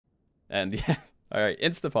And yeah, alright,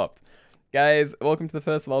 insta-popped. Guys, welcome to the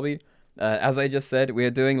first lobby. As I just said, we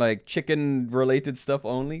are doing like chicken-related stuff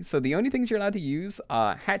only. So the only things you're allowed to use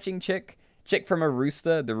are hatching chick, chick from a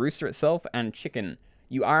rooster, the rooster itself, and chicken.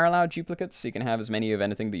 You are allowed duplicates, so you can have as many of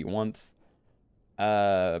anything that you want.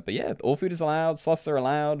 But yeah, all food is allowed, sloths are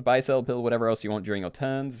allowed, buy, sell, pill, whatever else you want during your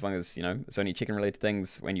turns, as long as, you know, it's only chicken-related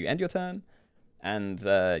things when you end your turn. And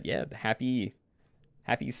yeah, happy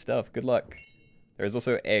stuff. Good luck. There's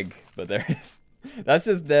also egg, but there is... That's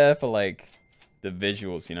just there for, like, the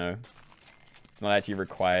visuals, you know? It's not actually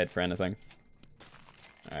required for anything.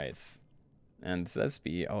 Alright. And let's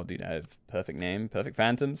be... Oh, dude, I have perfect name. Perfect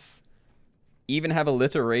phantoms. Even have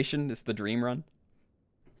alliteration. It's the dream run.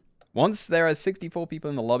 Once there are 64 people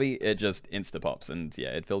in the lobby, it just insta-pops. And, yeah,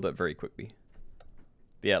 it filled up very quickly.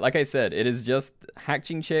 But yeah, like I said, it is just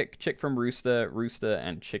hatching chick, chick from rooster, rooster,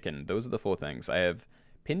 and chicken. Those are the 4 things. I have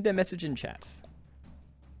pinned a message in chat.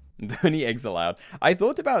 Only eggs allowed. I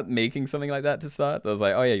thought about making something like that to start. I was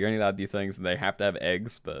like, oh yeah, you're only allowed these things and they have to have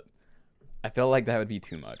eggs, but I felt like that would be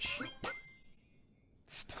too much.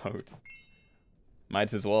 Stoked.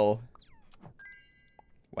 Might as well.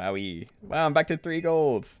 Wowie. Wow, I'm back to 3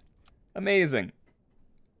 gold. Amazing.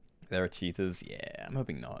 There are cheaters. Yeah, I'm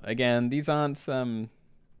hoping not. Again, these aren't things.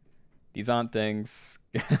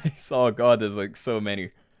 Oh god, there's like so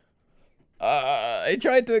many. I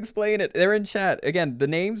tried to explain it. They're in chat. Again, the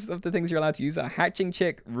names of the things you're allowed to use are hatching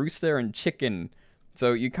chick, rooster, and chicken.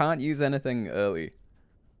 So you can't use anything early.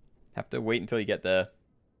 Have to wait until you get there.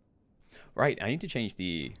 Right, I need to change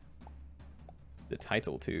the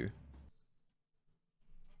title too.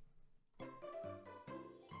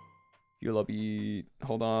 View lobby.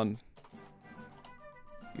 Hold on.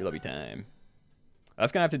 View lobby time.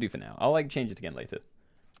 That's gonna have to do for now. I'll like change it again later.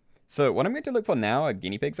 So what I'm going to look for now are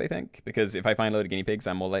guinea pigs, I think. Because if I find a load of guinea pigs,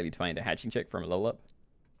 I'm more likely to find a hatching chick from a level up.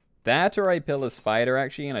 That or I pill a spider,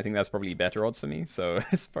 actually, and I think that's probably better odds for me. So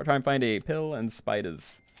let's try and find a pill and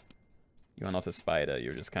spiders. You are not a spider.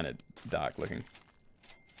 You're just kind of dark looking.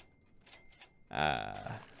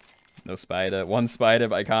 No spider. 1 spider,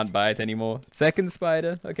 but I can't buy it anymore. 2nd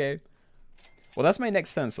spider. Okay. Well, that's my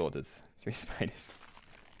next turn sorted. 3 spiders.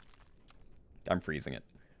 I'm freezing it.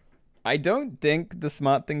 I don't think the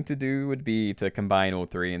smart thing to do would be to combine all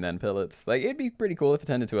 3 and then pill it. Like, it'd be pretty cool if it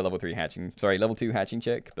turned into a level 2 hatching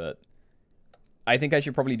chick, but I think I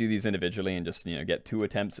should probably do these individually and just, you know, get 2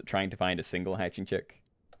 attempts at trying to find a single hatching chick.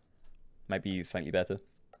 Might be slightly better.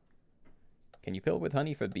 Can you pill with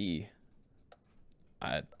honey for bee?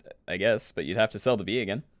 I guess, but you'd have to sell the bee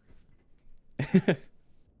again.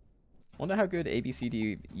 Wonder how good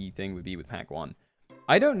ABCDE thing would be with pack 1.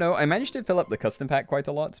 I don't know. I managed to fill up the custom pack quite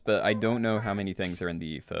a lot, but I don't know how many things are in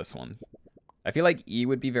the first one. I feel like E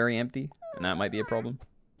would be very empty, and that might be a problem.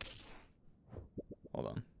 Hold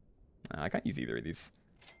on. I can't use either of these.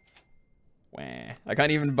 Wah. I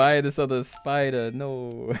can't even buy this other spider.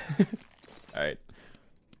 No. Alright.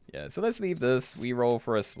 Yeah, so let's leave this. We roll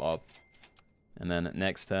for a sloth. And then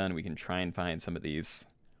next turn, we can try and find some of these.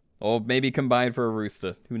 Or maybe combine for a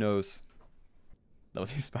rooster. Who knows?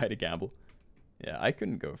 Level 2 spider gamble. Yeah, I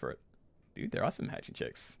couldn't go for it. Dude, there are some hatching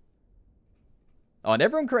chicks. Oh, and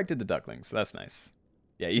everyone corrected the duckling, so that's nice.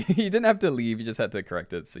 Yeah, you didn't have to leave, you just had to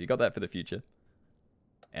correct it, so you got that for the future.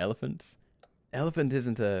 Elephant? Elephant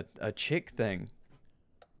isn't a chick thing.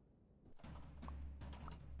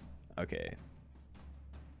 Okay.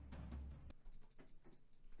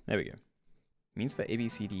 There we go. Means for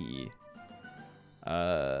ABCDE.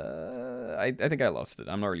 I think I lost it.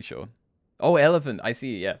 I'm not really sure. Oh, elephant. I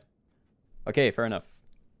see, yeah. Okay, fair enough.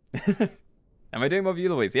 Am I doing more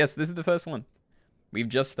viewaways? Yes, this is the first one. We've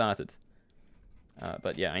just started.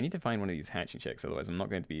 But yeah, I need to find one of these hatching chicks, otherwise I'm not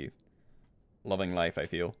going to be loving life, I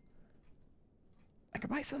feel. I could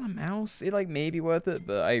buy some mouse. It like may be worth it,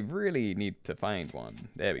 but I really need to find one.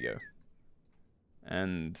 There we go.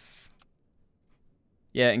 And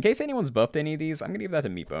yeah, in case anyone's buffed any of these, I'm gonna give that to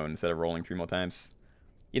Meatbone instead of rolling 3 more times.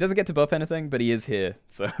 He doesn't get to buff anything, but he is here,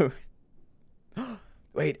 so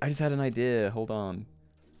wait, I just had an idea. Hold on.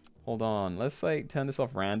 Hold on. Let's, like, turn this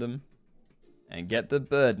off random. And get the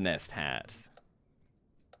bird nest hat.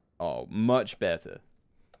 Oh, much better.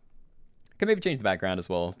 Could maybe change the background as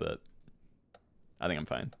well, but I think I'm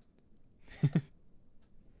fine.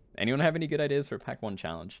 Anyone have any good ideas for a pack 1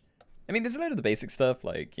 challenge? I mean, there's a lot of the basic stuff,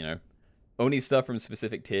 like, you know, only stuff from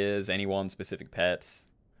specific tiers, any one specific pets.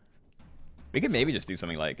 We could maybe just do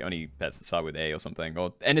something like only pets that start with A or something.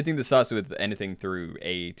 Or anything that starts with anything through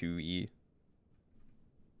A to E.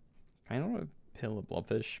 I don't want to pill a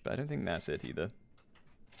blobfish, but I don't think that's it either.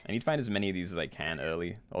 I need to find as many of these as I can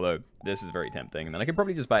early. Although, this is very tempting. And then I could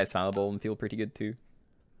probably just buy a salad bowl and feel pretty good too.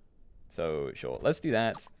 So, sure, let's do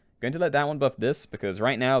that. Going to let that one buff this, because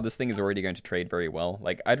right now this thing is already going to trade very well.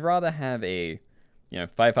 Like, I'd rather have a,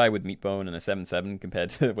 5-5 with Meatbone and a 7-7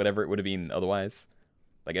 compared to whatever it would have been otherwise.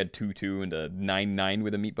 Like a 2-2 and a 9-9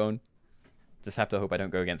 with a Meatbone. Just have to hope I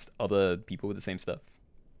don't go against other people with the same stuff.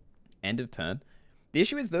 End of turn. The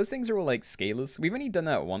issue is those things are all like scalers. We've only done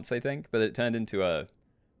that once, I think, but it turned into a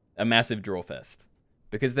massive draw fest.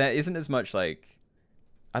 Because there isn't as much, like,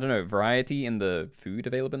 I don't know, variety in the food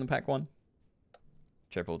available in the pack one.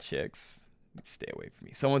 Triple chicks. Stay away from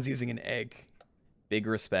me. Someone's using an egg. Big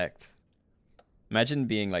respect. Imagine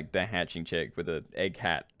being like the hatching chick with an egg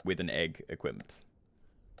hat with an egg equipment.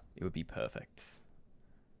 It would be perfect.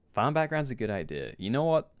 Farm background's a good idea. You know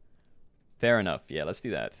what? Fair enough. Yeah, let's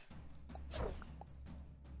do that.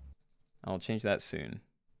 I'll change that soon.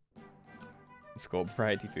 It's called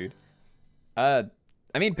variety food. I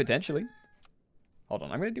mean, potentially. Hold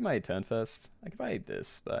on, I'm gonna do my turn first. I could buy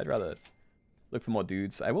this, but I'd rather look for more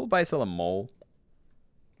dudes. I will buy sell a mole.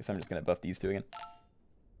 Guess I'm just gonna buff these two again.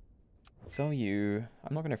 Sell you.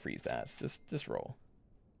 I'm not gonna freeze that. Just roll.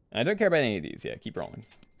 And I don't care about any of these. Yeah, keep rolling.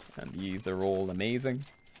 And these are all amazing.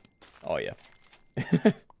 Oh yeah.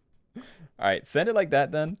 Alright, send it like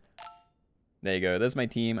that then. There you go. There's my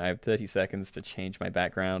team. I have 30 seconds to change my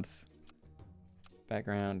background.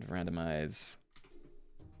 Background, randomize.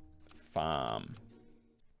 Farm.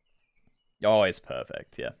 Oh, it's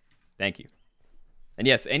perfect. Yeah. Thank you. And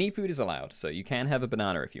yes, any food is allowed. So you can have a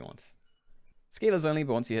banana if you want. Scalers only,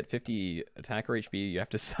 but once you hit 50 attacker HP, you have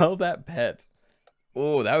to sell that pet.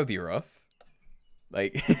 Oh, that would be rough.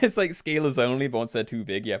 Like, it's like scalers only, but once they're too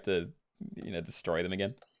big, you have to, destroy them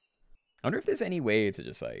again. I wonder if there's any way to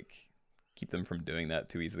just, like, keep them from doing that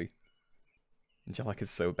too easily. Angelic is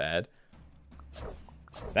so bad.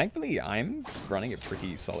 Thankfully, I'm running a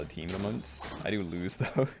pretty solid team at the moment. I do lose,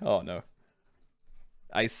 though. Oh, no.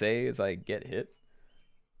 I say as I get hit.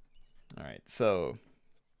 Alright, so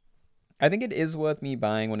I think it is worth me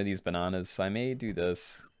buying one of these bananas. So I may do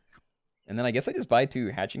this. And then I guess I just buy 2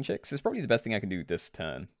 hatching chicks. It's probably the best thing I can do this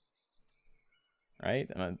turn. Right?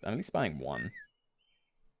 I'm at least buying 1.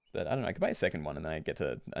 But I don't know, I could buy a second one and then I get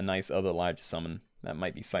to a nice other large summon. That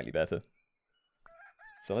might be slightly better.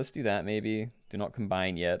 So let's do that maybe. Do not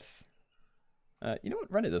combine yet. You know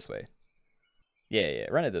what? Run it this way. Yeah,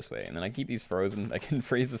 run it this way. And then I keep these frozen. I can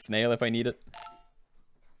freeze a snail if I need it.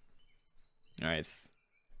 Alright.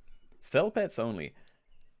 Sell pets only.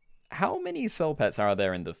 How many sell pets are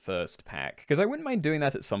there in the first pack? Because I wouldn't mind doing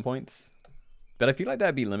that at some points. But I feel like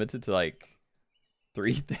that'd be limited to like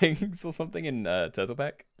 3 things or something in Turtle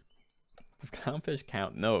Pack. Does clownfish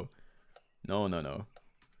count? No. No.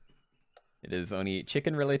 It is only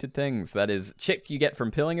chicken-related things. That is chick you get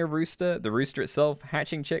from pilling a rooster, the rooster itself,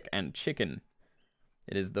 hatching chick, and chicken.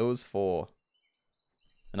 It is those 4.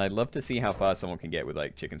 And I'd love to see how far someone can get with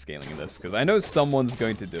like chicken scaling in this, because I know someone's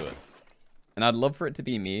going to do it. And I'd love for it to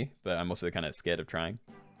be me, but I'm also kind of scared of trying.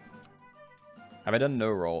 Have I done no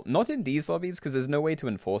roll? Not in these lobbies, because there's no way to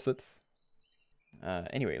enforce it.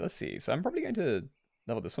 Anyway, let's see. So I'm probably going to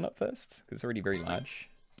level this one up first, because it's already very large.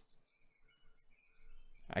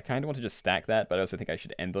 I kind of want to just stack that, but I also think I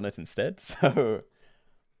should end on it instead. So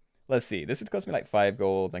let's see. This would cost me like 5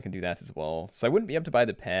 gold. I can do that as well. So I wouldn't be able to buy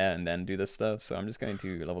the pair and then do this stuff. So I'm just going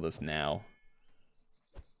to level this now.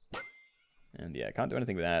 And yeah, I can't do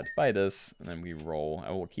anything with that. Buy this, and then we roll.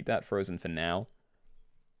 I will keep that frozen for now.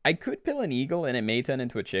 I could pill an eagle, and it may turn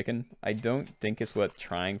into a chicken. I don't think it's worth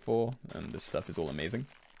trying for. And this stuff is all amazing.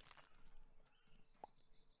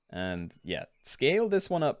 And yeah, scale this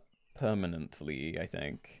one up permanently, I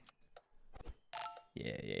think.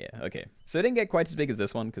 Yeah. Okay. So it didn't get quite as big as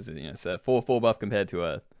this one, because it's a 4-4 buff compared to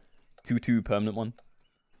a 2-2 permanent one.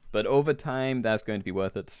 But over time, that's going to be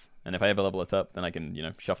worth it. And if I ever level it up, then I can,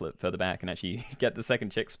 shuffle it further back and actually get the second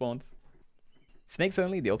chick spawned. Snakes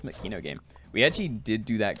Only, the ultimate Keenoe game. We actually did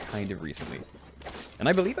do that kind of recently. And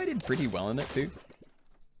I believe I did pretty well in it, too.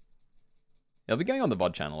 It'll be going on the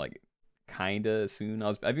VOD channel, like, kinda soon.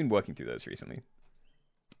 I've been working through those recently.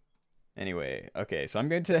 Anyway, okay, so I'm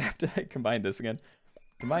going to have to combine this again.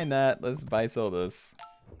 Combine that. Let's buy sell this.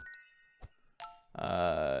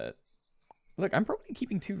 Look, I'm probably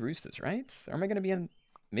keeping 2 roosters, right? Or am I going to be in...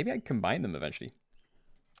 Maybe I combine them eventually.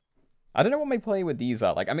 I don't know what my play with these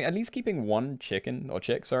are. Like, I mean, at least keeping 1 chicken, or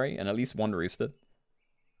chick, sorry, and at least 1 rooster.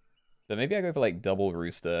 But maybe I go for, like, double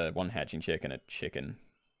rooster, 1 hatching chick, and a chicken.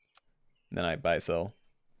 And then I buy sell.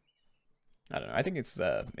 I don't know. I think it's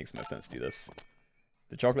makes most sense to do this.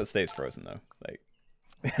 The chocolate stays frozen, though. Like,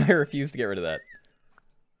 I refuse to get rid of that.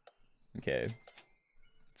 Okay.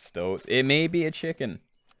 Stoves. It may be a chicken.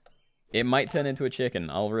 It might turn into a chicken.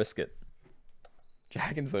 I'll risk it.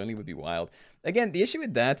 Dragons only would be wild. Again, the issue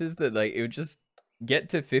with that is that like it would just get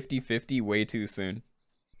to 50-50 way too soon.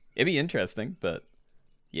 It'd be interesting, but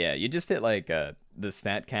yeah, you just hit like the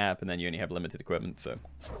stat cap and then you only have limited equipment, so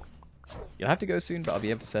you'll have to go soon, but I'll be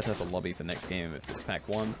able to set up a lobby for next game if it's pack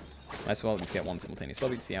 1. Might as well just get one simultaneous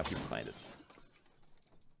lobby to see how people find it.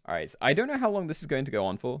 Alright, so I don't know how long this is going to go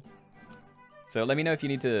on for. So let me know if you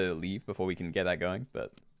need to leave before we can get that going,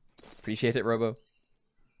 but appreciate it, Robo.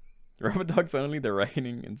 Robo dogs only, the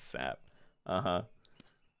raining and sap. Uh-huh.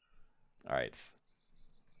 Alright.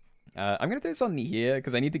 I'm going to throw this on here,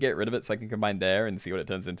 because I need to get rid of it so I can combine there and see what it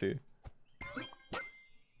turns into.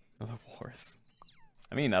 Oh, the walrus.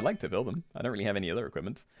 I mean, I'd like to build them. I don't really have any other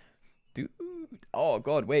equipment. Dude. Oh,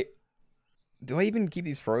 God, wait. Do I even keep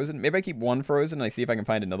these frozen? Maybe I keep one frozen and I see if I can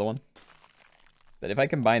find another one. But if I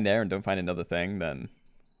combine there and don't find another thing, then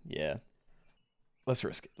yeah. Let's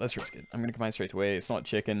risk it. Let's risk it. I'm going to combine straight away. It's not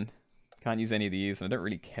chicken. Can't use any of these, and I don't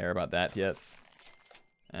really care about that yet.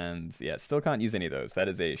 And yeah, still can't use any of those. That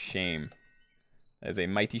is a shame. That is a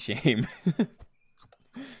mighty shame.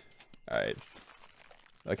 Alright.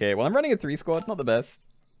 Okay, well, I'm running a 3 squad. Not the best.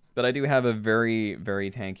 But I do have a very,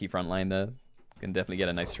 very tanky front line there. Can definitely get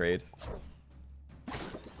a nice trade.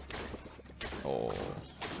 Oh.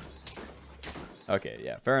 Okay,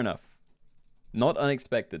 yeah, fair enough. Not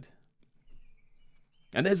unexpected.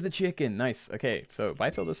 And there's the chicken. Nice. Okay, so buy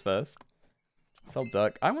sell this first. Sell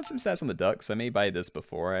duck. I want some stats on the duck, so I may buy this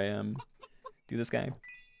before I do this guy.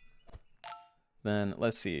 Then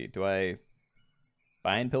let's see. Do I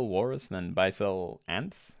buy and pill walrus, then buy sell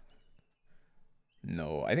ants?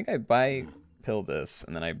 No, I think I buy pill this,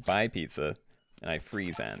 and then I buy pizza, and I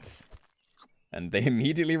freeze ants. And they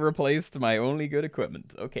immediately replaced my only good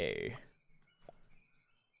equipment. Okay.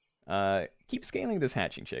 Keep scaling this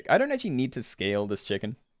hatching chick. I don't actually need to scale this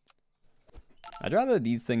chicken. I'd rather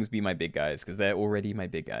these things be my big guys, because they're already my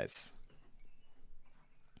big guys.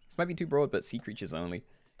 This might be too broad, but sea creatures only.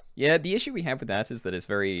 Yeah, the issue we have with that is that it's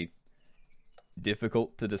very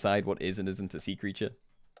difficult to decide what is and isn't a sea creature.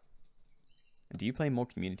 And do you play more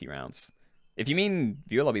community rounds? If you mean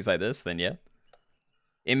viewer lobbies like this, then yeah.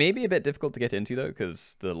 It may be a bit difficult to get into, though,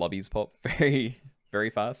 because the lobbies pop very, very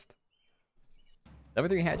fast. Level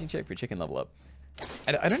 3 hatching check for chicken level up.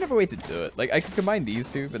 I don't have a way to do it. Like, I could combine these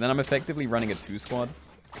two, but then I'm effectively running a 2 squad.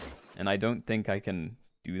 And I don't think I can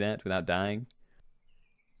do that without dying.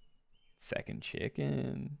 Second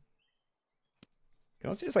chicken. Can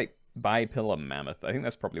also just, like, buy pill a mammoth. I think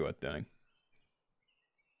that's probably worth doing.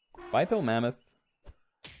 Buy pill mammoth.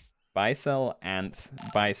 Buy sell ant.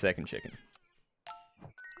 Buy second chicken.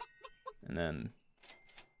 And then...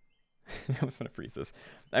 I almost want to freeze this.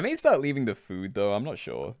 I may start leaving the food, though. I'm not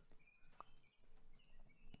sure.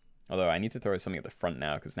 Although, I need to throw something at the front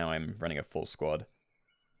now, because now I'm running a full squad.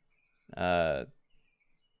 I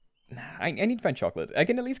need to find chocolate. I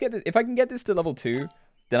can at least get it. If I can get this to level 2,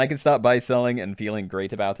 then I can start buy-selling and feeling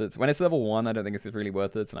great about it. When it's level 1, I don't think it's really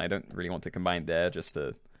worth it, and I don't really want to combine there just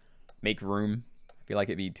to make room. I feel like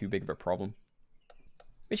it'd be too big of a problem.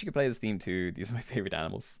 Wish you could play this theme, too. These are my favorite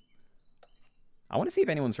animals. I want to see if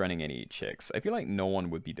anyone's running any chicks. I feel like no one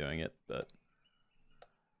would be doing it, but...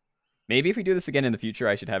 Maybe if we do this again in the future,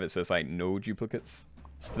 I should have it so it's like no duplicates.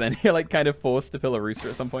 So then you're like kind of forced to pill a rooster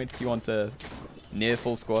at some point if you want a near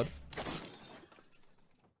full squad.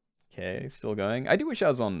 Okay, still going. I do wish I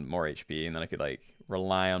was on more HP and then I could like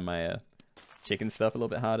rely on my chicken stuff a little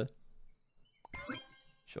bit harder.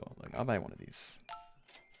 Sure, look, I'll buy one of these.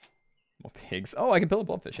 More pigs. Oh, I can pill a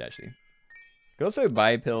blobfish actually. Could also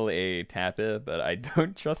buy pill a tapir, but I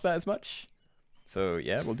don't trust that as much. So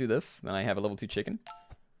yeah, we'll do this. Then I have a level 2 chicken.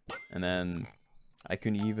 And then I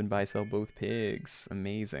can even buy sell both pigs.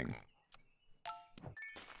 Amazing.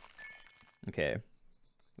 Okay.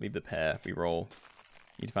 Leave the pair. We roll.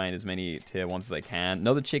 Need to find as many tier 1s as I can.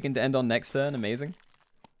 Another chicken to end on next turn. Amazing.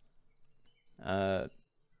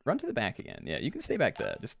 Run to the back again. Yeah, you can stay back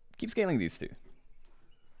there. Just keep scaling these two.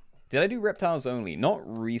 Did I do reptiles only? Not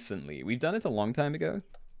recently. We've done it a long time ago.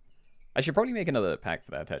 I should probably make another pack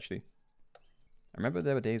for that, actually. I remember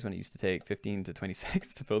there were days when it used to take 15 to 20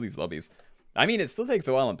 seconds to fill these lobbies. I mean, it still takes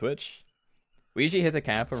a while on Twitch. We usually hit a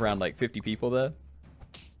cap around like 50 people there.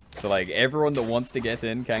 So like everyone that wants to get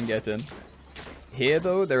in can get in. Here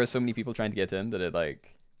though, there are so many people trying to get in that it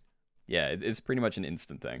like... Yeah, it's pretty much an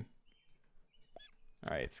instant thing.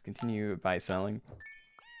 Alright, let's continue by selling.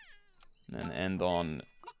 And then end on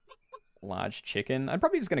large chicken. I'm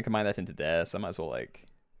probably just going to combine that into there, so I might as well like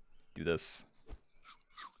do this.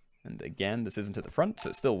 And again, this isn't at the front,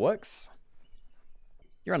 so it still works.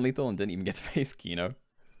 You're unlethal and didn't even get to face Keenoe.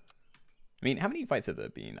 I mean, how many fights have there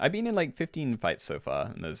been? I've been in like 15 fights so far,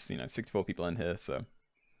 and there's, 64 people in here, so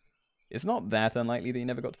it's not that unlikely that you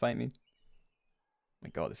never got to fight me. Oh my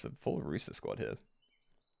god, it's a full Rooster squad here.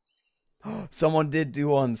 Someone did do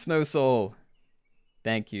one! Snow Soul!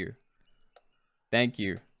 Thank you. Thank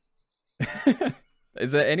you.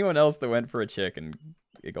 Is there anyone else that went for a chick and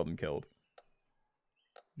it got them killed?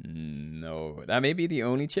 No. That may be the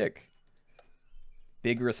only chick.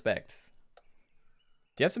 Big respect.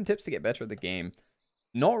 Do you have some tips to get better at the game?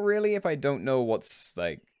 Not really if I don't know what's,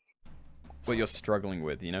 like, what you're struggling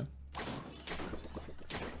with, you know?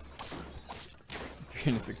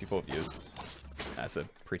 364 views. That's a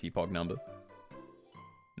pretty pog number.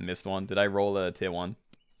 Missed one. Did I roll a tier 1?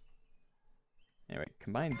 Anyway,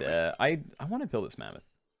 combined there. I want to pill this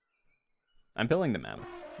mammoth. I'm pilling the mammoth.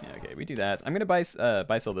 Yeah, okay, we do that. I'm gonna buy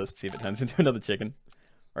sell this to see if it turns into another chicken.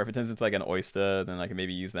 Or if it turns into like an oyster, then I can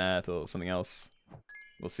maybe use that or something else.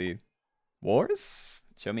 We'll see. Wars?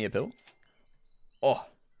 Show me a pill. Oh.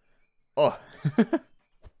 Oh.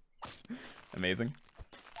 Amazing.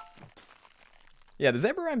 Yeah, the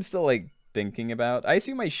zebra I'm still like thinking about. I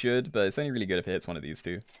assume I should, but it's only really good if it hits one of these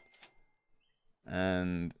two.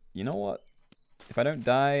 And you know what? If I don't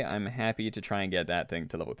die, I'm happy to try and get that thing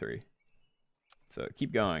to level 3. So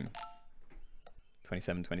keep going.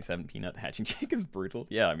 27 peanut hatching chick is brutal.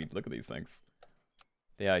 Yeah, I mean, look at these things.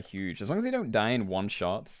 They are huge. As long as they don't die in one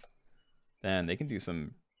shot, then they can do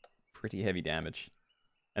some pretty heavy damage.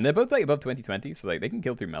 And they're both like above 2020, so like they can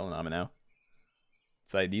kill through melon armor now.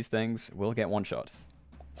 So these things will get one shots.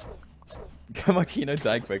 Come on, Keenoe,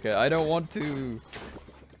 die quicker. I don't want to. And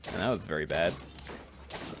that was very bad.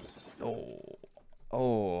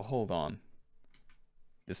 Oh, hold on.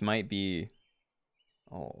 This might be.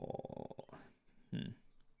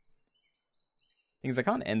 Things I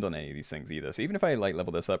can't end on any of these things either. So even if I like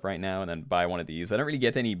level this up right now and then buy one of these, I don't really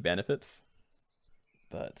get any benefits.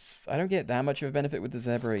 But I don't get that much of a benefit with the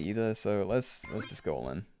zebra either. So let's just go all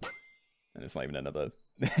in. And it's not even another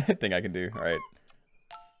thing I can do. All right.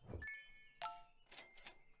 Oh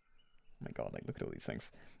my god, like look at all these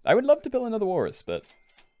things. I would love to build another walrus, but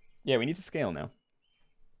yeah, we need to scale now.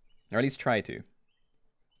 Or at least try to.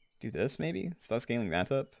 Do this, maybe? Start scaling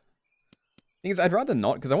that up. Thing is, I'd rather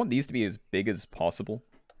not, because I want these to be as big as possible.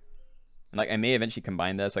 And like, I may eventually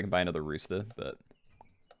combine that so I can buy another rooster, but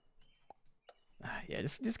yeah,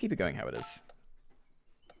 just keep it going how it is.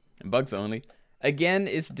 And bugs only. Again,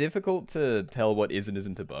 it's difficult to tell what is and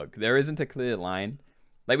isn't a bug. There isn't a clear line.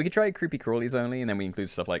 Like, we could try creepy crawlies only, and then we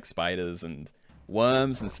include stuff like spiders and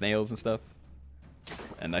worms and snails and stuff.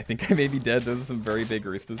 And I think I may be dead. Those are some very big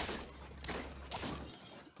roosters.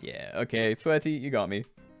 Yeah, okay, Sweaty, you got me.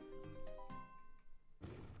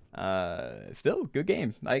 Still, good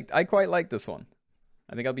game. I quite like this one.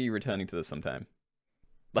 I think I'll be returning to this sometime.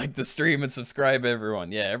 Like the stream and subscribe,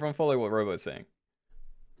 everyone. Yeah, everyone follow what Robo's saying.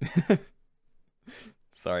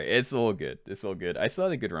 Sorry, it's all good. It's all good. I still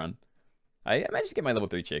had a good run. I managed to get my level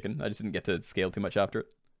 3 chicken. I just didn't get to scale too much after it.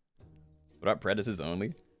 What about predators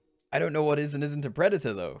only? I don't know what is and isn't a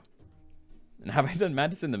predator, though. And have I done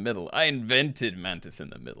Mantis in the middle? I invented Mantis in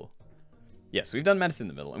the middle. Yes, we've done Mantis in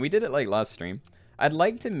the middle. And we did it, like, last stream. I'd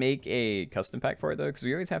like to make a custom pack for it, though, because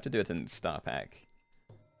we always have to do it in Star Pack.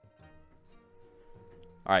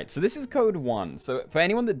 Alright, so this is code 1. So for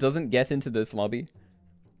anyone that doesn't get into this lobby,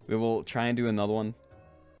 we will try and do another one.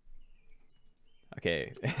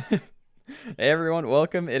 Okay. Hey everyone,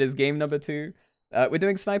 welcome. It is game number 2. We're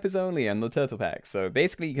doing snipers only and the turtle pack. So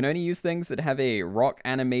basically, you can only use things that have a rock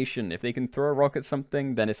animation. If they can throw a rock at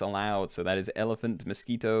something, then it's allowed. So that is elephant,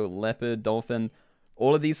 mosquito, leopard, dolphin,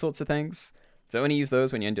 all of these sorts of things. So only use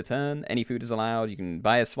those when you end your turn. Any food is allowed. You can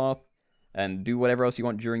buy a sloth and do whatever else you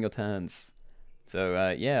want during your turns.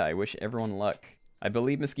 So yeah, I wish everyone luck. I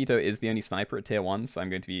believe mosquito is the only sniper at tier 1, so I'm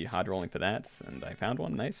going to be hard rolling for that. And I found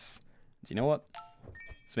one. Nice. Do you know what?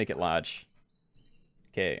 Let's make it large.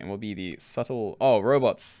 Okay, and we'll be the subtle... Oh,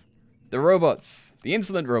 robots. The robots. The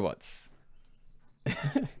insolent robots.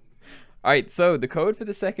 Alright, so the code for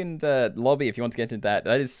the second lobby, if you want to get into that,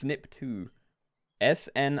 that is SNIP2.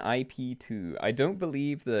 SNIP2. I don't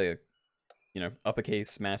believe the,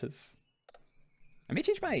 uppercase matters. I may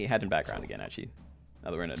change my head and background again, actually.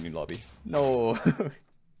 Now that we're in a new lobby. No!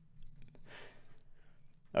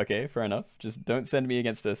 Okay, fair enough. Just don't send me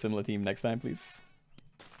against a similar team next time, please.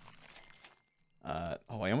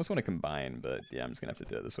 Oh, I almost want to combine, but yeah, I'm just gonna have to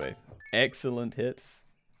do it this way. Excellent hits.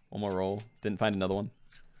 One more roll. Didn't find another one.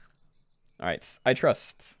 Alright, I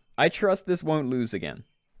trust. I trust this won't lose again.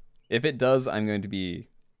 If it does, I'm going to be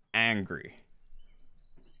angry.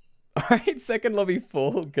 Alright, second lobby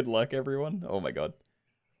full. Good luck, everyone. Oh my god.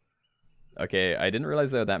 Okay, I didn't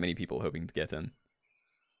realize there were that many people hoping to get in.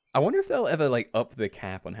 I wonder if they'll ever, like, up the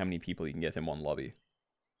cap on how many people you can get in one lobby.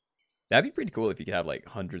 That'd be pretty cool if you could have, like,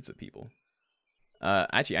 hundreds of people.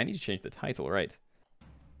 Actually, I need to change the title, right?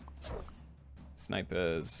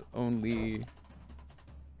 Snipers only.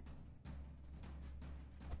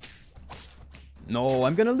 No,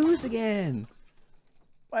 I'm gonna lose again!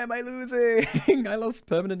 Why am I losing? I lost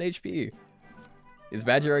permanent HP. Is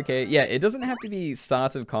Badger okay? Yeah, it doesn't have to be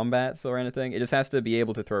start of combat or anything. It just has to be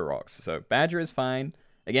able to throw rocks. So Badger is fine.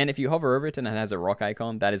 Again, if you hover over it and it has a rock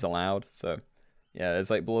icon, that is allowed. So yeah, there's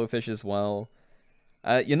like Blowfish as well.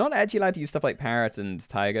 You're not actually allowed to use stuff like Parrot and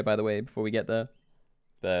Tiger, by the way, before we get there.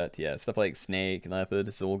 But yeah, stuff like Snake, Leopard,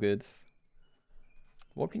 it's all good.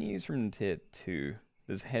 What can you use from tier 2?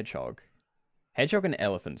 There's Hedgehog. Hedgehog and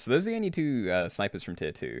Elephant. So those are the only two snipers from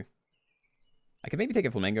tier 2. I could maybe take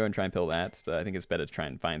a Flamingo and try and pill that, but I think it's better to try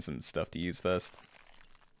and find some stuff to use first.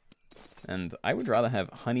 And I would rather have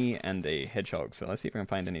Honey and a Hedgehog, so let's see if I can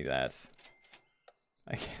find any of that.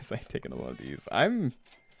 I guess I take another one of these. I'm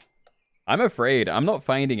afraid. I'm not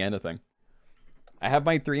finding anything. I have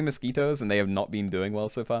my 3 mosquitoes, and they have not been doing well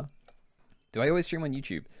so far. Do I always stream on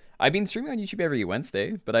YouTube? I've been streaming on YouTube every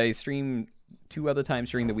Wednesday, but I stream 2 other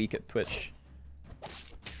times during the week at Twitch.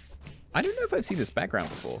 I don't know if I've seen this background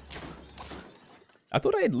before. I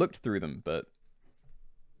thought I had looked through them, but...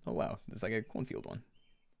 Oh wow, there's like a cornfield one.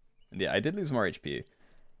 And yeah, I did lose more HP.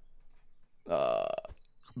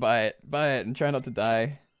 Buy it, and try not to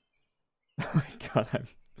die. Oh my god,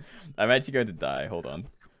 I'm actually going to die. Hold on.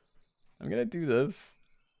 I'm gonna do this.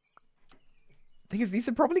 Thing is, these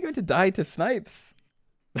are probably going to die to snipes.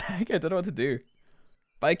 I don't know what to do.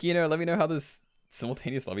 Bye, Keenoe. Let me know how this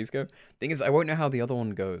simultaneous lobbies go. Thing is, I won't know how the other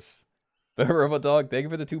one goes. But Robot Dog, thank you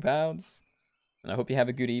for the £2. And I hope you have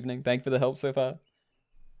a good evening. Thank you for the help so far.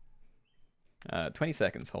 20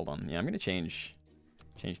 seconds. Hold on. Yeah, I'm gonna change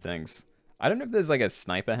things. I don't know if there's like a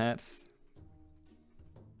sniper hat.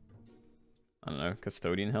 I don't know.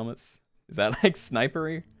 Custodian helmets. Is that like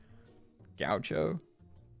snipery? Gaucho.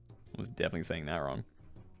 I was definitely saying that wrong.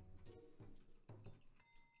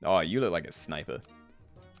 Oh, you look like a sniper.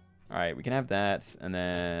 Alright, we can have that, and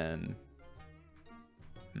then...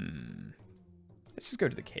 Let's just go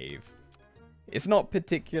to the cave. It's not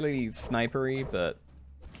particularly snipery, but...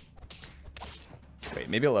 Wait,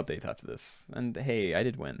 maybe I'll update after this. And hey, I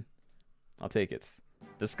did win. I'll take it.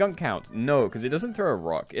 Does skunk count? No, because it doesn't throw a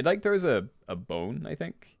rock. It like throws a bone, I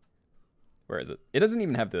think. Where is it? It doesn't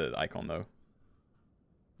even have the icon, though.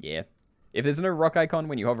 Yeah. If there's no rock icon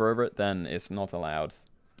when you hover over it, then it's not allowed.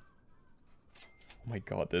 Oh my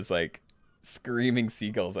god, there's like screaming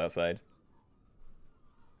seagulls outside.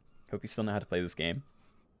 Hope you still know how to play this game.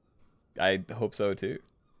 I hope so too.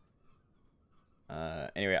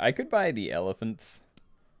 Anyway, I could buy the elephant.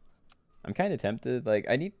 I'm kind of tempted. Like,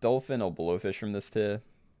 I need dolphin or blowfish from this tier.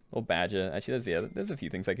 Or badger. Actually, there's a few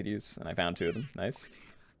things I could use, and I found 2 of them. Nice.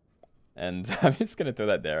 And I'm just gonna throw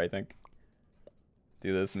that there, I think.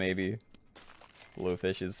 Do this, maybe.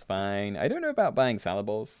 Blowfish is fine. I don't know about buying salad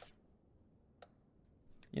bowls.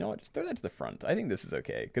 You know what? Just throw that to the front. I think this is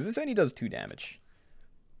okay, because this only does 2 damage.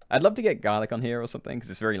 I'd love to get garlic on here or something, because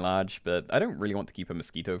it's very large, but I don't really want to keep a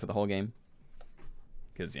mosquito for the whole game.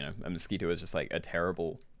 Because, you know, a mosquito is just, like, a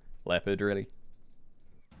terrible leopard, really.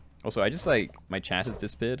 Also, I just, like, my chat has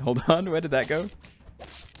disappeared. Hold on, where did that go?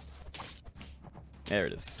 There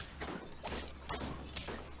it is.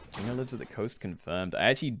 Keenoe lives at the coast, confirmed. I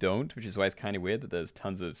actually don't, which is why it's kind of weird that there's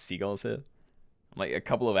tons of seagulls here. I'm, like, a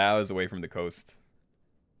couple of hours away from the coast.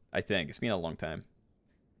 I think. It's been a long time.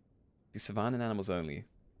 Do savanna animals only.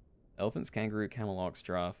 Elephants, kangaroo, camel, ox,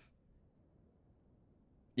 giraffe.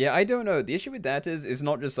 Yeah, I don't know. The issue with that is it's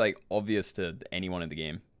not just, like, obvious to anyone in the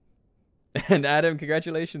game. And Adam,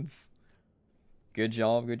 congratulations. Good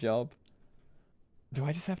job, good job. Do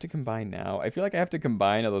I just have to combine now? I feel like I have to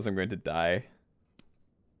combine, otherwise I'm going to die.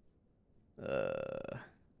 I'm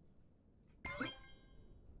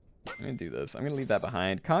gonna do this. I'm gonna leave that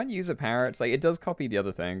behind. Can't use a parrot. Like, it does copy the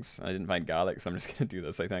other things. I didn't find garlic, so I'm just gonna do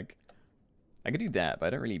this, I think. I could do that, but I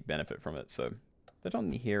don't really benefit from it, so put it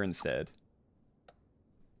on here instead.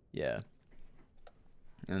 Yeah.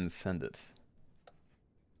 And send it.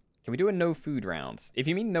 Can we do a no food round? If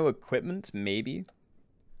you mean no equipment, maybe.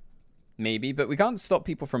 Maybe, but we can't stop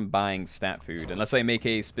people from buying stat food unless I make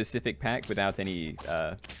a specific pack without any,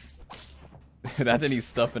 without any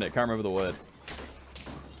stuff in it. Can't remember the word.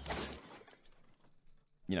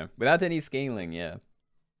 You know, without any scaling, yeah.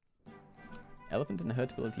 Elephant and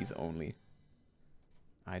hurt abilities only.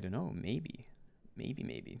 I don't know, maybe.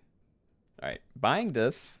 Maybe. Alright, buying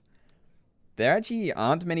this. There actually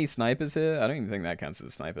aren't many snipers here. I don't even think that counts as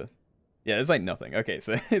a sniper. Yeah, there's like nothing. Okay,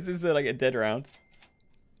 so this is like a dead round.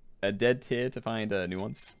 A dead tier to find new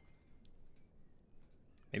ones.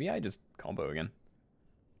 Maybe I just combo again.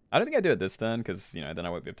 I don't think I do it this turn, because, you know, then I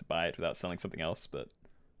won't be able to buy it without selling something else, but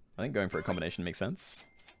I think going for a combination makes sense.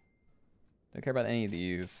 Don't care about any of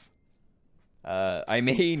these. I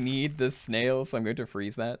may need the snail, so I'm going to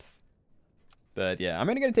freeze that. But yeah, I'm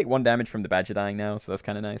only going to take 1 damage from the badger dying now, so that's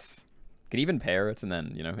kind of nice. Could even pair it, and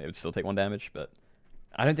then, you know, it would still take 1 damage, but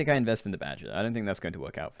I don't think I invest in the badger. I don't think that's going to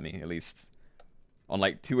work out for me, at least on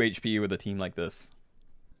like 2 HP with a team like this.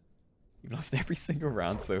 You've lost every single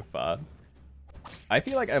round so far. I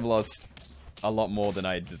feel like I've lost a lot more than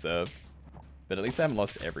I deserve, but at least I haven't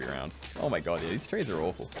lost every round. Oh my god, yeah, these trades are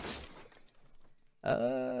awful.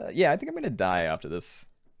 Yeah, I think I'm gonna die after this.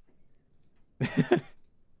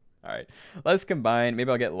 Alright, let's combine.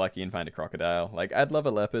 Maybe I'll get lucky and find a crocodile. Like, I'd love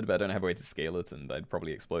a leopard, but I don't have a way to scale it, and I'd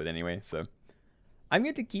probably explode anyway, so... I'm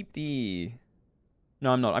going to keep the...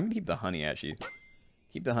 No, I'm not. I'm going to keep the honey, actually.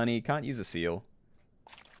 Keep the honey. Can't use a seal.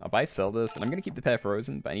 I'll buy, sell this, and I'm going to keep the pair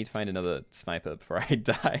frozen, but I need to find another sniper before I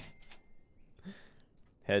die.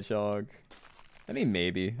 Hedgehog. I mean,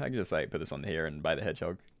 maybe. I could just, like, put this on here and buy the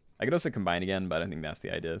hedgehog. I could also combine again, but I don't think that's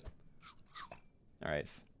the idea. Alright.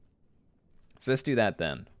 So let's do that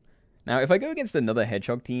then. Now, if I go against another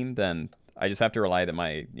hedgehog team, then I just have to rely that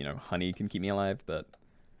my, you know, honey can keep me alive, but...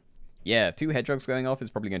 Yeah, 2 hedgehogs going off is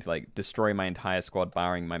probably going to, like, destroy my entire squad,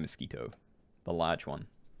 barring my mosquito. The large one.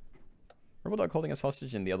 Robodog holding us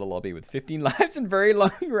hostage in the other lobby with 15 lives and very long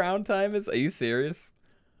round timers. Are you serious?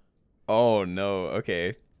 Oh, no.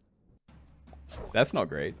 Okay. That's not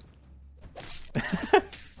great.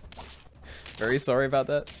 Very sorry about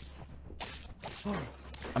that.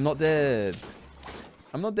 I'm not dead.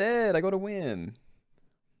 I'm not dead. I got to win.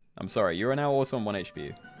 I'm sorry. You are now also on 1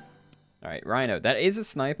 HP. Alright, Rhino. That is a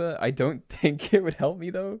sniper. I don't think it would help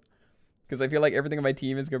me, though. Because I feel like everything on my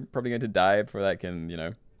team is probably going to die before that can, you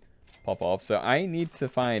know, pop off. So I need to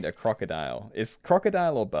find a crocodile. Is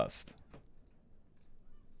crocodile or bust?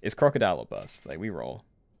 Is crocodile or bust? Like, we roll.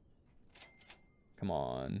 Come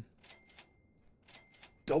on.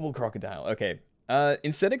 Double crocodile. Okay.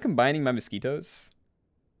 Instead of combining my mosquitoes,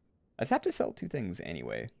 I just have to sell 2 things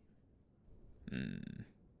anyway.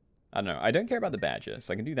 I don't know. I don't care about the badger,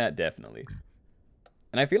 so I can do that definitely.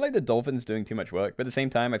 And I feel like the dolphin's doing too much work, but at the same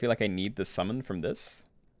time, I feel like I need the summon from this.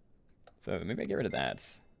 So maybe I get rid of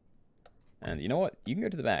that. And you know what? You can go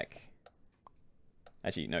to the back.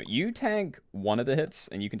 Actually, no. You tank 1 of the hits,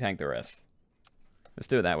 and you can tank the rest. Let's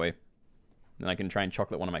do it that way. Then I can try and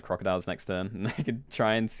chocolate one of my crocodiles next turn, and I can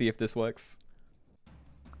try and see if this works.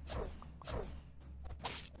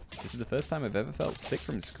 This is the first time I've ever felt sick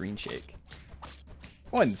from screen shake.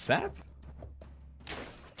 Oh, and sap?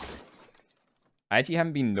 I actually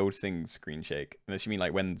haven't been noticing screen shake. Unless you mean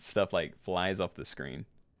like when stuff like flies off the screen.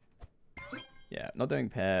 Yeah, not doing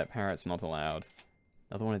pair. Parrot's not allowed.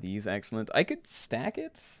 Another one of these, excellent. I could stack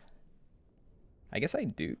it? I guess I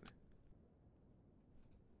do.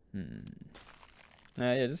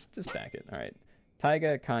 Yeah, just stack it. Alright.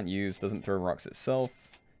 Tiger, can't use, doesn't throw rocks itself.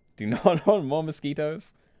 Do not want more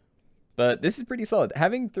mosquitoes. But this is pretty solid.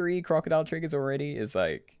 Having 3 crocodile triggers already is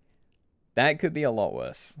like... That could be a lot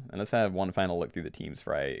worse. And let's have one final look through the teams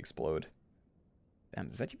before I explode. Damn,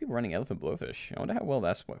 there's actually people running elephant blowfish. I wonder how well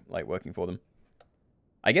that's like working for them.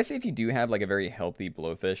 I guess if you do have like a very healthy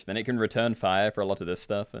blowfish, then it can return fire for a lot of this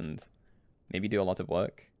stuff and maybe do a lot of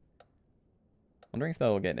work. Wondering if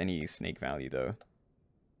they'll get any snake value though.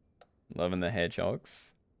 Loving the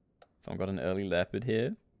hedgehogs. Someone got an early leopard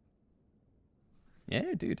here.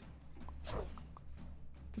 Yeah, dude.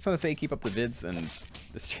 Just want to say keep up the vids, and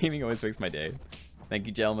the streaming always makes my day. Thank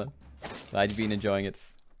you, gentlemen. Glad you've been enjoying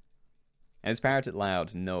it. And is Parrot it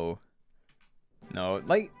loud? No. No,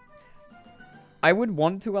 like... I would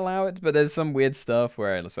want to allow it, but there's some weird stuff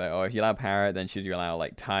where it's like, oh, if you allow Parrot, then should you allow,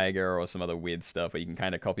 like, Tiger or some other weird stuff where you can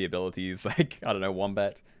kind of copy abilities, like, I don't know,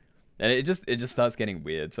 Wombat. And it just starts getting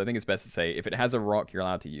weird, so I think it's best to say, if it has a rock, you're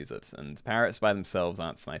allowed to use it. And Parrots by themselves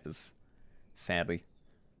aren't snipers. Sadly.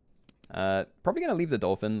 Probably gonna leave the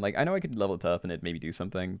dolphin. Like, I know I could level it up and it'd maybe do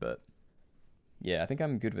something, but... Yeah, I think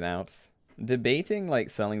I'm good without. Debating, like,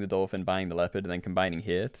 selling the dolphin, buying the leopard, and then combining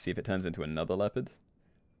here to see if it turns into another leopard.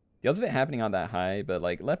 The odds of it happening aren't that high, but,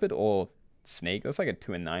 like, leopard or snake, that's like a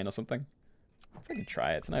 2 and 9 or something. So I can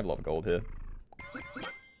try it, and I have a lot of gold here.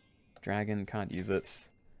 Dragon, can't use it.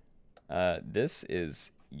 This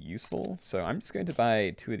is useful, so I'm just going to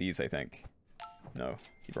buy 2 of these, I think. No,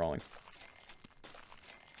 keep rolling.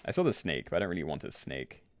 I saw the snake, but I don't really want a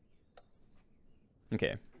snake.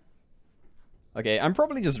 Okay. Okay, I'm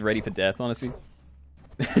probably just ready for death, honestly.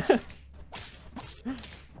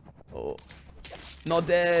 Oh. Not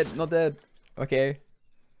dead. Not dead. Okay.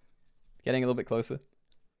 Getting a little bit closer.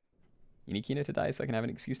 You need Keenoe to die so I can have an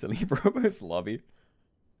excuse to leave Robo's lobby.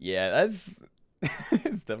 Yeah, that's...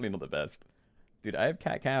 it's definitely not the best. Dude, I have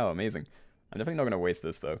cat cow. Amazing. I'm definitely not going to waste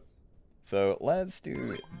this, though. So, let's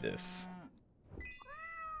do this.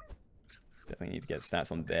 Definitely need to get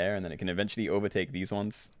stats on there, and then it can eventually overtake these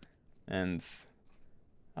ones. And...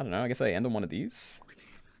 I don't know, I guess I end on one of these.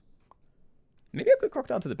 Maybe I'll put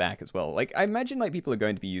Crocodile to the back as well. Like, I imagine, like, people are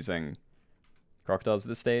going to be using Crocodiles at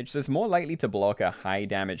this stage. So it's more likely to block a high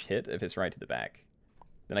damage hit if it's right to the back.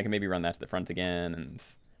 Then I can maybe run that to the front again and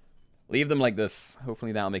leave them like this.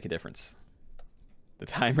 Hopefully that'll make a difference. The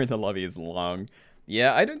timer in the lobby is long.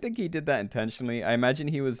 Yeah, I don't think he did that intentionally. I imagine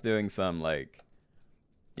he was doing some, like,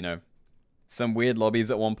 you know, some weird lobbies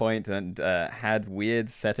at one point and had weird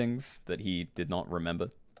settings that he did not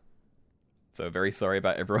remember. So very sorry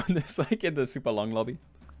about everyone that's like in the super long lobby.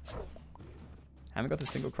 Haven't got a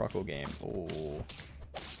single croc all game. Oh.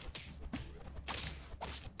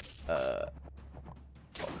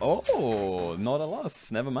 Oh, not a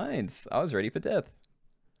loss. Never mind. I was ready for death.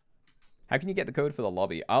 How can you get the code for the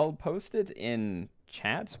lobby? I'll post it in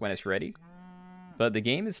chat when it's ready. But the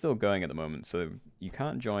game is still going at the moment, so you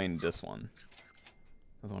can't join this one.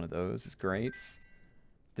 Another one of those is great.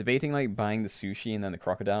 Debating like buying the sushi and then the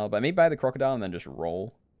crocodile, but I may buy the crocodile and then just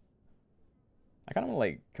roll. I kind of want to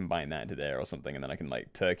like combine that into there or something, and then I can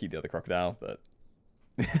like turkey the other crocodile, but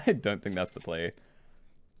I don't think that's the play.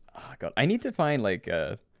 Oh god, I need to find like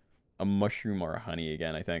a mushroom or a honey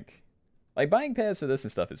again, I think. Like buying pairs for this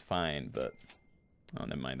and stuff is fine, but oh,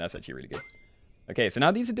 never mind, that's actually really good. Okay, so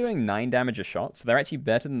now these are doing 9 damage a shot, so they're actually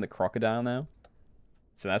better than the crocodile now.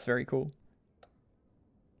 So that's very cool.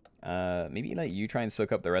 Maybe like you try and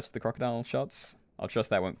soak up the rest of the crocodile shots. I'll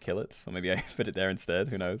trust that won't kill it. Or maybe I put it there instead.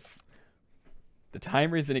 Who knows? The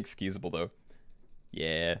timer is inexcusable though.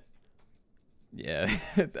 Yeah. Yeah.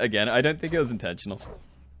 Again, I don't think it was intentional.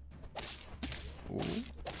 Ooh.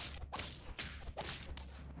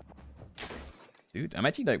 Dude, I'm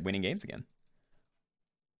actually like winning games again.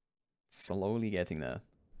 Slowly getting there.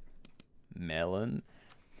 Melon.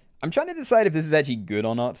 I'm trying to decide if this is actually good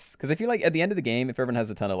or not. Because I feel like at the end of the game, if everyone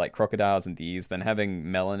has a ton of like crocodiles and these, then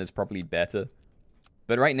having melon is probably better.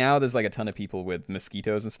 But right now, there's like a ton of people with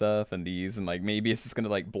mosquitoes and stuff and these. And like maybe it's just going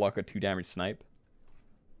to like block a 2 damage snipe.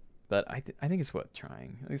 But I think it's worth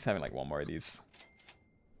trying. At least having like one more of these.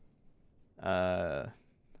 I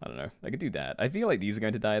don't know. I could do that. I feel like these are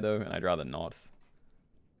going to die though. And I'd rather not.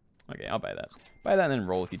 Okay, I'll buy that. Buy that and then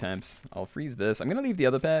roll a few times. I'll freeze this. I'm going to leave the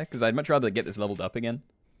other pair because I'd much rather get this leveled up again.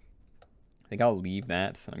 I think I'll leave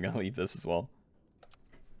that. I'm going to leave this as well.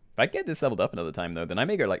 If I get this leveled up another time, though, then I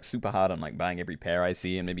may go, like, super hard on, like, buying every pair I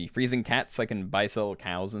see and maybe freezing cats so I can buy, sell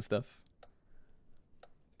cows and stuff. I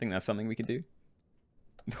think that's something we could do.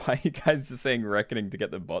 Why are you guys just saying reckoning to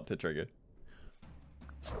get the bot to trigger?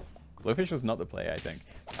 Blowfish was not the play, I think.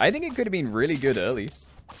 I think it could have been really good early.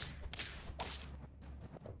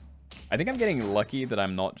 I think I'm getting lucky that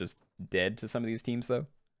I'm not just dead to some of these teams, though.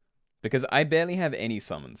 Because I barely have any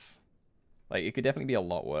summons. Like, it could definitely be a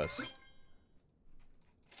lot worse.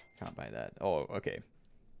 Can't buy that. Oh, okay.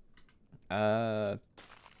 I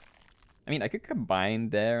mean, I could combine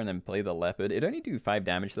there and then play the leopard. It'd only do 5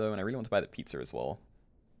 damage, though, and I really want to buy the pizza as well.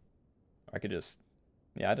 Or I could just...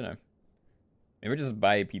 Yeah, I don't know. Maybe we'll just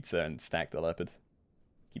buy pizza and stack the leopard.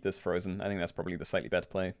 Keep this frozen. I think that's probably the slightly better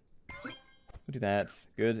play. We'll do that.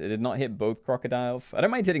 Good. It did not hit both crocodiles. I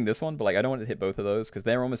don't mind hitting this one, but like I don't want it to hit both of those because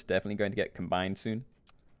they're almost definitely going to get combined soon.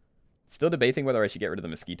 Still debating whether I should get rid of the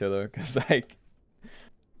mosquito though, because like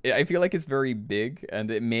I feel like it's very big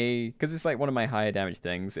and it may, because it's like one of my higher damage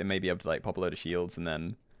things, it may be able to like pop a load of shields and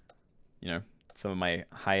then, you know, some of my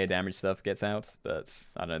higher damage stuff gets out. But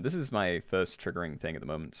I don't know. This is my first triggering thing at the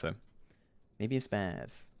moment, so maybe it's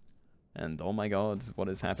bad. And oh my god, what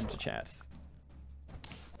has happened to chat?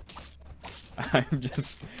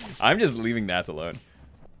 I'm just leaving that alone.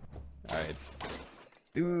 Alright.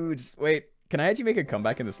 Dude, wait. Can I actually make a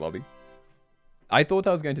comeback in this lobby? I thought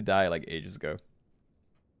I was going to die like ages ago.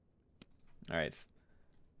 Alright.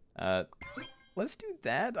 Let's do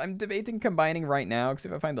that. I'm debating combining right now, because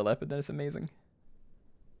if I find the leopard, then it's amazing.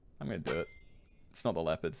 I'm going to do it. It's not the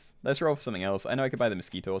leopard. Let's roll for something else. I know I could buy the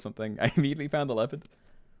mosquito or something. I immediately found the leopard.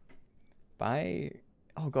 Buy...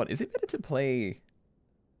 Oh god, is it better to play...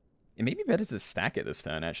 It may be better to stack it this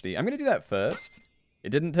turn, actually. I'm going to do that first. It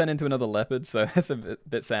didn't turn into another leopard, so that's a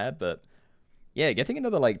bit sad, but... Yeah, getting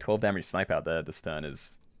another, like, 12 damage snipe out there this turn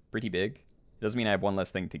is pretty big. It doesn't mean I have one less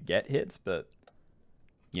thing to get hit, but...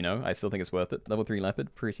 You know, I still think it's worth it. Level 3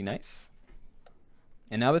 leopard, pretty nice.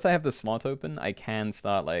 And now that I have the slot open, I can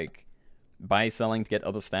start, like, buy selling to get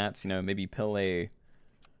other stats. You know, maybe pill a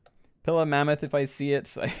mammoth if I see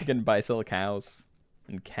it. I can buy sell cows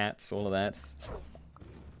and cats, all of that.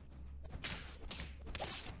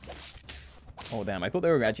 Oh damn! I thought they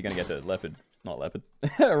were actually gonna get the leopard, not leopard,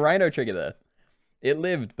 a rhino trigger there. It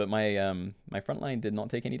lived, but my front line did not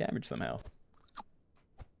take any damage somehow.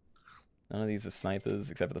 None of these are snipers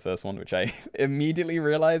except for the first one, which I immediately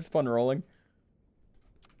realized upon rolling.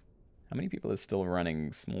 How many people are still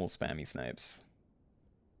running small spammy snipes?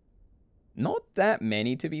 Not that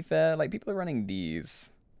many, to be fair. Like, people are running these.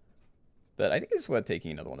 But I think it's worth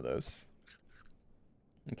taking another one of those.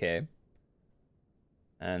 Okay.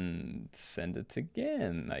 And send it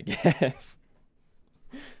again, I guess.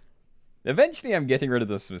 Eventually I'm getting rid of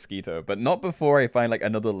this mosquito, but not before I find, like,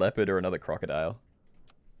 another leopard or another crocodile.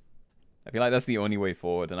 I feel like that's the only way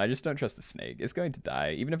forward, and I just don't trust the snake. It's going to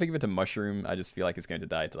die. Even if I give it a mushroom, I just feel like it's going to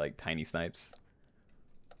die to, like, tiny snipes.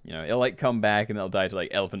 You know, it'll, like, come back and it'll die to, like,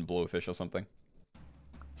 elephant blowfish or something.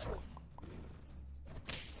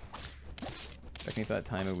 Checking for that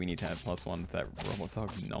timer, we need to have +1 with that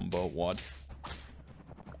Robotog number. What?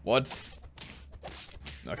 What?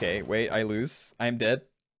 Okay, wait, I lose. I'm dead.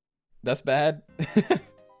 That's bad.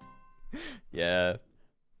 Yeah.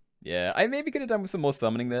 Yeah, I maybe could have done with some more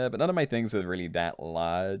summoning there, but none of my things were really that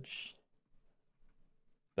large.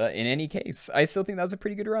 But in any case, I still think that was a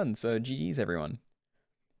pretty good run, so GG's everyone.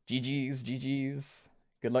 GG's, GG's.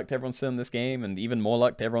 Good luck to everyone still in this game, and even more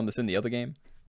luck to everyone that's in the other game.